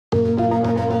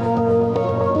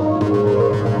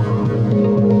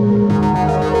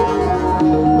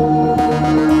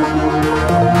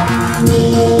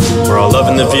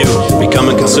the view,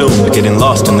 becoming consumed, getting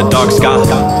lost in the dark sky.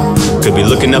 Could be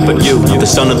looking up at you, the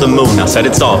sun or the moon. I said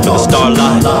it's all for the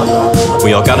starlight.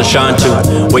 We all gotta shine too,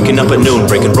 waking up at noon,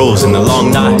 breaking rules in the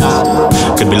long nights.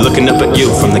 Could be looking up at you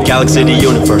from the galaxy to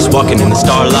universe, walking in the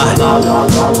starlight.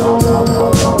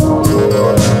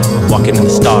 Walking in the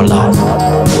starlight.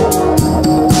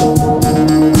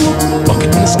 Walking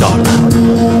in the starlight.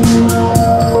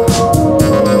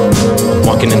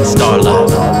 Walking in the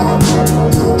starlight.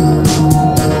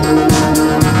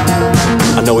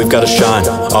 I know we've gotta shine,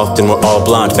 often we're all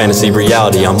blind. Fantasy,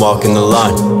 reality, I'm walking the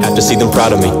line. Have to see them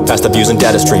proud of me, past the views and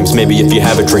data streams. Maybe if you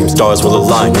have a dream, stars will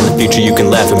align. In the future you can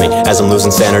laugh at me, as I'm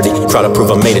losing sanity. Try to prove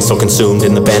I made it, so consumed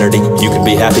in the vanity. You could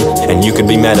be happy, and you could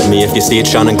be mad at me. If you see it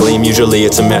shine and gleam, usually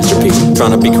it's a masterpiece.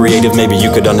 Trying to be creative, maybe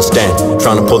you could understand.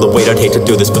 Trying to pull the weight, I'd hate to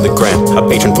do this for the gram. A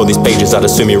patron for these pages, I'd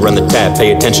assume you run the tab.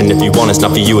 Pay attention if you want, it's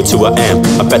not for you, it's who I am.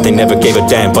 I bet they never gave a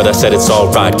damn, but I said it's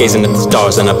alright. Gazing at the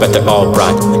stars and I bet they're all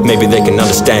bright. Maybe they can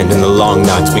understand in the long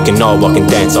nights. We can all walk and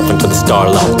dance off into the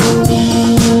starlight.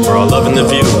 We're all loving the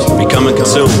views, becoming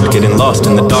consumed, getting lost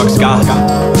in the dark sky.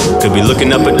 Could be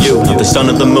looking up at you, the sun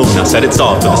or the moon. I said it's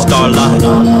all for the starlight.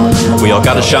 We all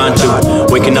gotta shine too,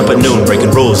 waking up at noon,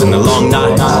 breaking rules in the long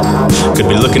nights. Could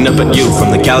be looking up at you from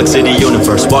the galaxy to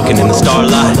universe, walking in the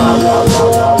starlight.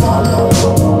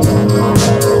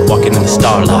 Walking in the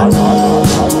starlight.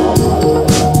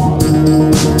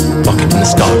 Walking in the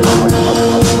starlight.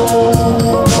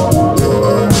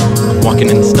 Walking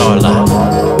in the starlight.